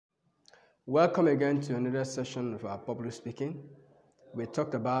Welcome again to another session of our public speaking. We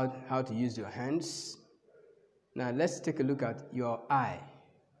talked about how to use your hands. Now let's take a look at your eye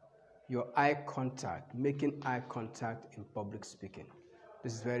contact, making eye contact in public speaking.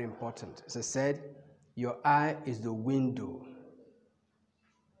 This is very important. As I said, your eye is the window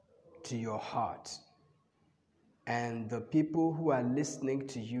to your heart. And the people who are listening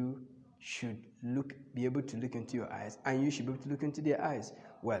to you should be able to look into your eyes, and you should be able to look into their eyes.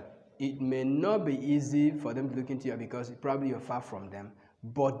 Well, it may not be easy for them to look into you because probably you're far from them,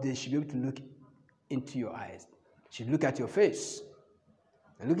 but they should be able to look into your eyes. They should look at your face.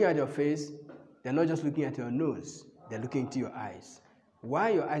 And looking at your face, they're not just looking at your nose, they're looking into your eyes. Why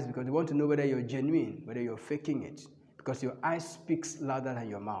your eyes? Because they want to know whether you're genuine, whether you're faking it. Because your eye speaks louder than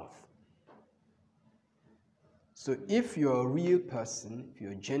your mouth. So if you're a real person, if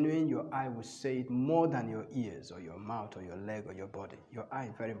you're genuine, your eye will say it more than your ears or your mouth or your leg or your body. Your eye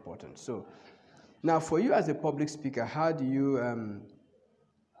is very important. So now for you as a public speaker, how do you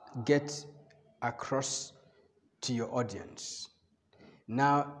get across to your audience?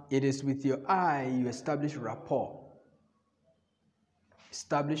 Now, it is with your eye you establish rapport.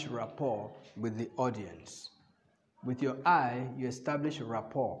 Establish rapport with the audience. With your eye, you establish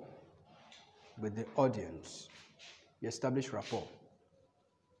rapport with the audience. You establish rapport.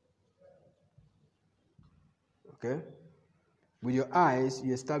 Okay? With your eyes,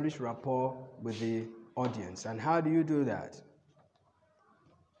 you establish rapport with the audience. And how do you do that?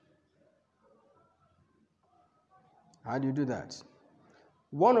 How do you do that?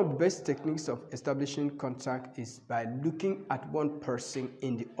 One of the best techniques of establishing contact is by looking at one person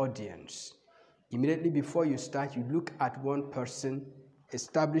in the audience. Immediately before you start, you look at one person,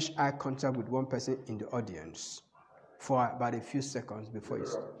 establish eye contact with one person in the audience for about a few seconds before you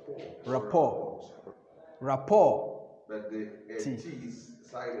start. Rapport. But the T is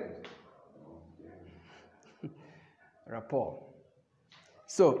silent. Rapport.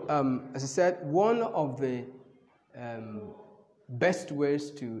 So, as I said, one of the best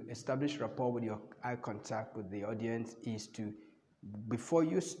ways to establish rapport with your eye contact with the audience is to, before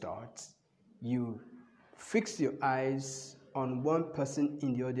you start, you fix your eyes on one person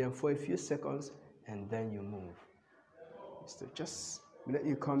in the audience for a few seconds and then you move. So just let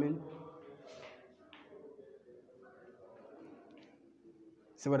you come in.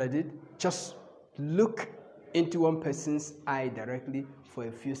 See what I did? Just look into one person's eye directly for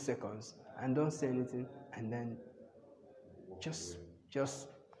a few seconds and don't say anything, and then just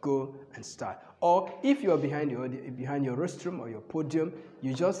go and start. Or if you're behind your rostrum or your podium,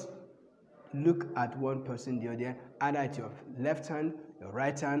 you just look at one person in the audience, either at your left hand, your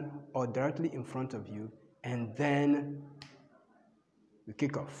right hand, or directly in front of you, and then you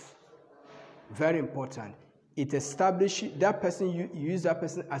kick off. Very important. It establishes that person, you use that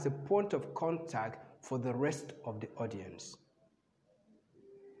person as a point of contact for the rest of the audience.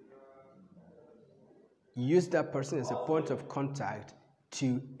 Use that person as a point of contact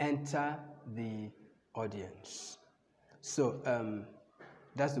to enter the audience. So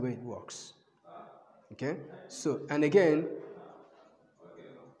that's the way it works. Okay? So, and again,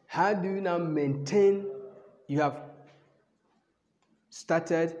 how do you now maintain? You have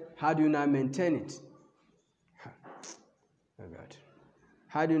started, how do you now maintain it? Oh God.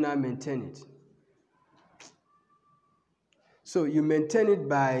 How do you now maintain it? So you maintain it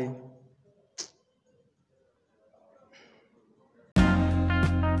by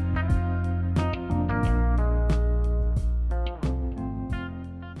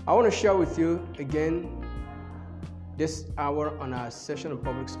I want to share with you again this hour on our session of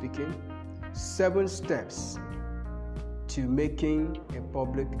public speaking, 7 steps to making a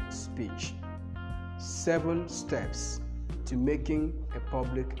public speech. 7 steps to making a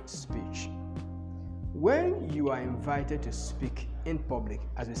public speech. When you are invited to speak in public,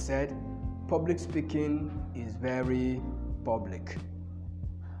 as we said, public speaking is very public.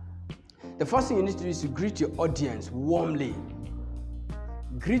 The first thing you need to do is to greet your audience warmly.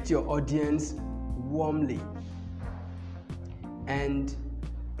 Greet your audience warmly. And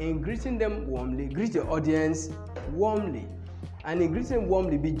in greeting them warmly, greet your audience warmly. And in greeting them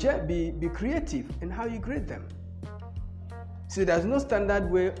warmly, be creative in how you greet them. So there's no standard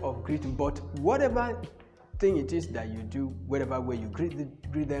way of greeting, but whatever thing it is that you do, whatever way you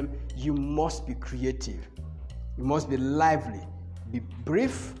greet them, you must be creative. You must be lively. Be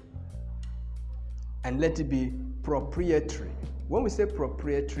brief and let it be proprietary. When we say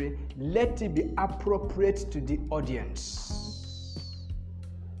proprietary, let it be appropriate to the audience.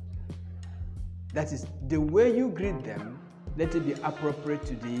 That is, the way you greet them, let it be appropriate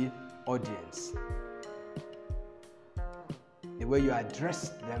to the audience. The way you address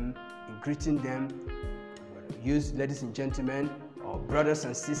them in greeting them. Use ladies and gentlemen, or brothers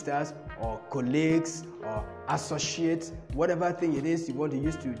and sisters, or colleagues, or associates, whatever thing it is you want to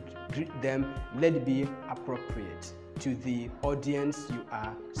use to greet them, let it be appropriate to the audience you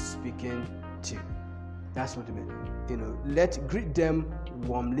are speaking to. That's what I mean. Greet them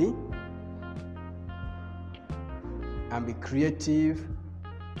warmly and be creative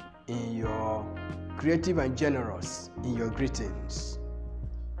and generous in your greetings.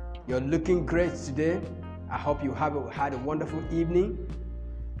 You're looking great today. I hope you have had a wonderful evening.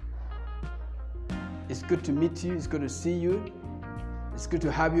 It's good to meet you. It's good to see you. It's good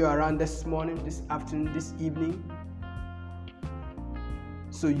to have you around this morning, this afternoon, this evening.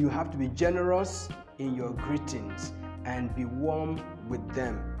 So you have to be generous in your greetings and be warm with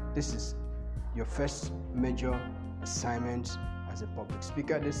them. This is your first major assignment as a public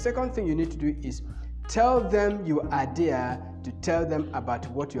speaker. The second thing you need to do is tell them you are there to tell them about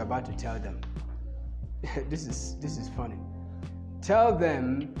what you're about to tell them. This is funny. Tell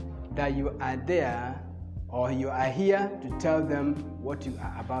them that you are there, or you are here to tell them what you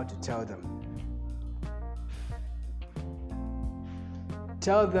are about to tell them.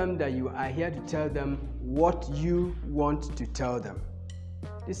 Tell them that you are here to tell them what you want to tell them.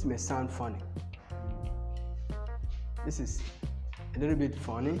 This may sound funny. This is a little bit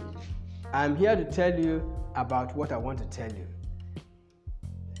funny. I'm here to tell you about what I want to tell you.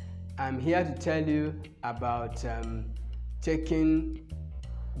 I'm here to tell you about taking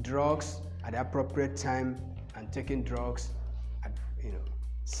drugs at the appropriate time and taking drugs at,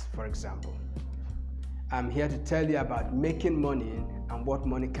 for example. I'm here to tell you about making money and what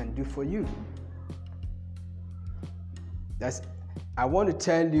money can do for you. I'm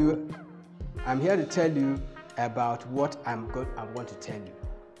here to tell you about what I want to tell you.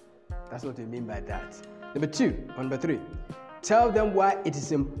 That's what I mean by that. Number three, tell them why it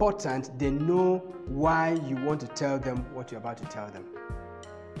is important they know why you want to tell them what you're about to tell them.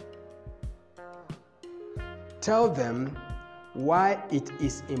 Tell them why it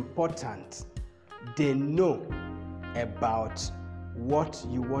is important they know about what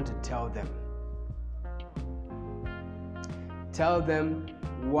you want to tell them. Tell them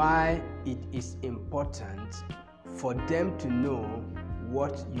why it is important for them to know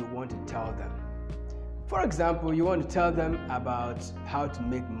what you want to tell them. For example, you want to tell them about how to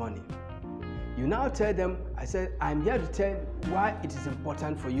make money. You now tell them, I'm here to tell why it is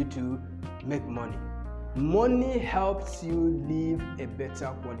important for you to make money. Money helps you live a better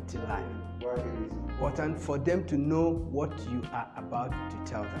quality life. Why it is important for them to know what you are about to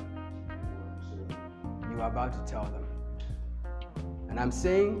tell them. You are about to tell them. And I'm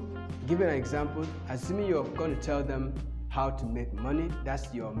saying, giving an example, assuming you're going to tell them how to make money,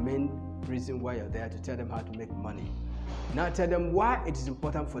 that's your main reason why you're there, to tell them how to make money. Now tell them why it is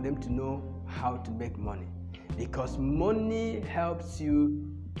important for them to know how to make money. Because money helps you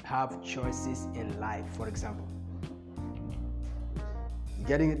have choices in life, for example.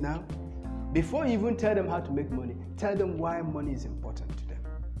 Getting it now? Before you even tell them how to make money, tell them why money is important to them.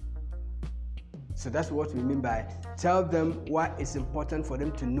 So that's what we mean by tell them why it's important for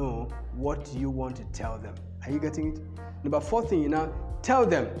them to know what you want to tell them. Are you getting it? Number 4 thing, tell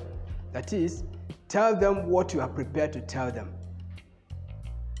them. That is, tell them what you are prepared to tell them.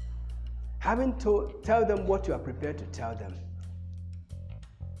 Tell them what you are prepared to tell them.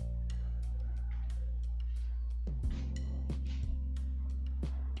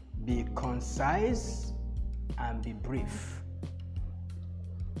 Be concise and be brief.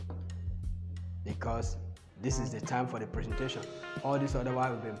 Because this is the time for the presentation. All this other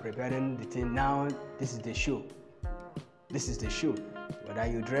while we've been preparing the thing. Now this is the show. This is the show. Whether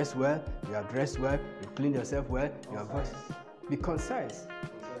you dress well, you have dressed well, you clean yourself well, you have voice. Be concise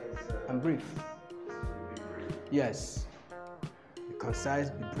and brief. Yes. Be concise,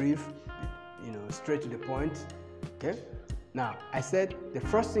 be brief, straight to the point. Okay? Now, I said the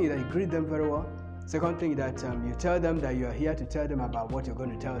first thing is that you greet them very well. Second thing is that you tell them that you are here to tell them about what you're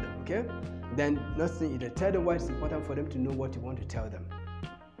going to tell them. Okay? Then next thing is that tell them why it's important for them to know what you want to tell them.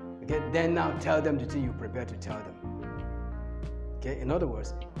 Okay? Then now tell them the thing you prepare to tell them. Okay? In other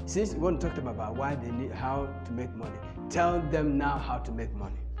words, since you want to talk to them about why they need how to make money, tell them now how to make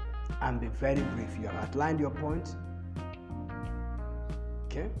money. And be very brief. You have outlined your point.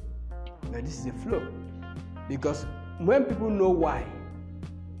 Okay? Now this is a flow. Because when people know why,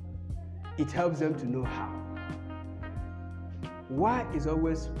 it helps them to know how. Why is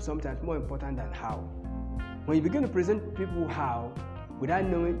always sometimes more important than how. When you begin to present people how, without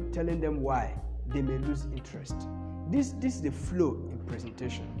telling them why, they may lose interest. This is the flow in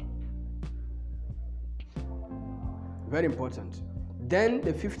presentation. Very important. Then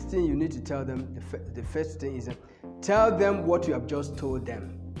the fifth thing you need to tell them, the first thing is tell them what you have just told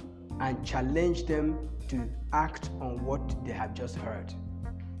them and challenge them to act on what they have just heard.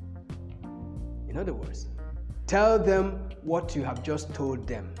 In other words, tell them what you have just told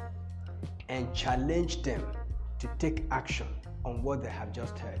them and challenge them to take action on what they have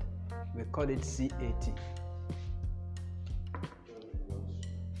just heard. We call it CAT.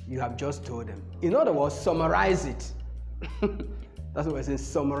 You have just told them. In other words, summarize it. That's what we're saying.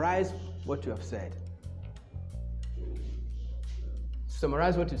 Summarize what you have said.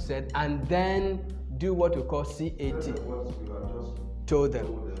 Summarize what you said and then do what we call CAT. What you have just told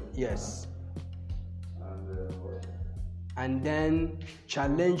them. Yes. And then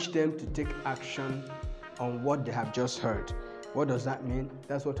challenge them to take action on what they have just heard. What does that mean?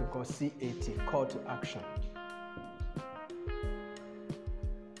 That's what we call CAT, call to action.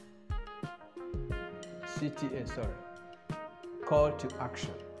 CTA, sorry. Call to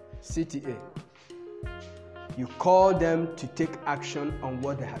action. CTA. You call them to take action on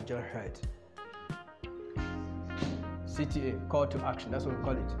what they have just heard. CTA, call to action. That's what we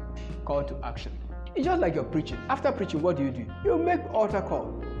call it. Call to action. It's just like you're preaching. After preaching, what do? You make altar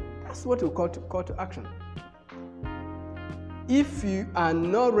call. That's what we call to action. If you are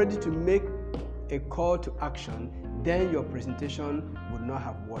not ready to make a call to action, then your presentation would not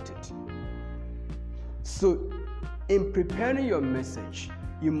have worth it. So, in preparing your message,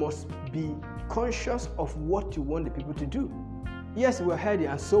 you must be conscious of what you want the people to do. Yes, we're heard,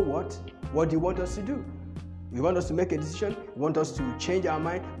 and so what? What do you want us to do? You want us to make a decision? You want us to change our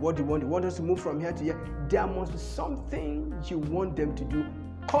mind? What do you want? You want us to move from here to here? There must be something you want them to do.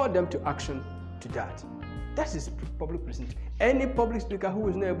 Call them to action to that. That is public presentation. Any public speaker who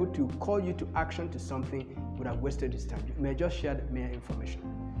is not able to call you to action to something would have wasted his time. You may just share the mere information.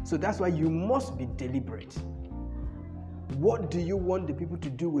 So that's why you must be deliberate. What do you want the people to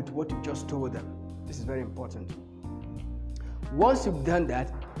do with what you just told them? This is very important. Once you've done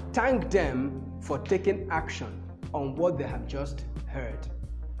that, thank them for taking action on what they have just heard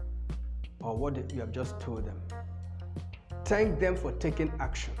or what you have just told them. Thank them for taking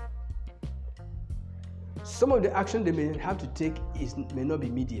action. Some of the action they may have to take may not be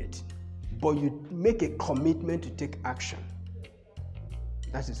immediate, but you make a commitment to take action.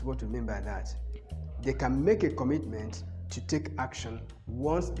 That is what we mean by that. They can make a commitment to take action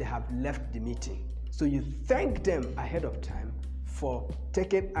once they have left the meeting. So you thank them ahead of time for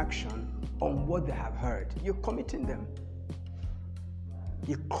taking action on what they have heard. You're committing them.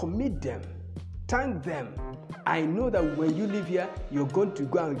 You commit them. Thank them. I know that when you leave here, you're going to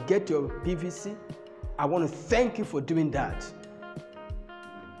go and get your PVC. I want to thank you for doing that.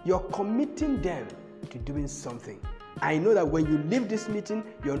 You're committing them to doing something. I know that when you leave this meeting,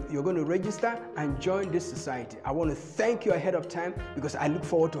 you're going to register and join this society. I want to thank you ahead of time because I look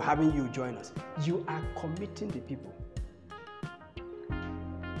forward to having you join us. You are committing the people.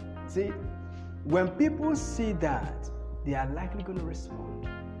 See, when people see that, they are likely going to respond.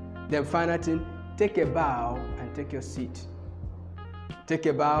 Then final thing, take a bow and take your seat. Take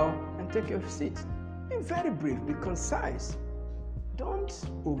a bow and take your seat. Be very brief, be concise. Don't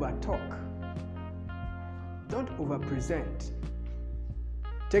overtalk. Don't overpresent.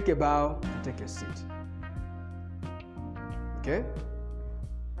 Take a bow and take a seat. Okay?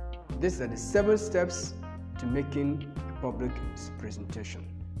 These are the 7 steps to making a public presentation,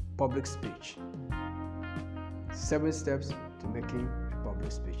 public speech. 7 steps to making a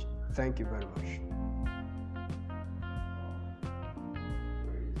public speech. Thank you very much.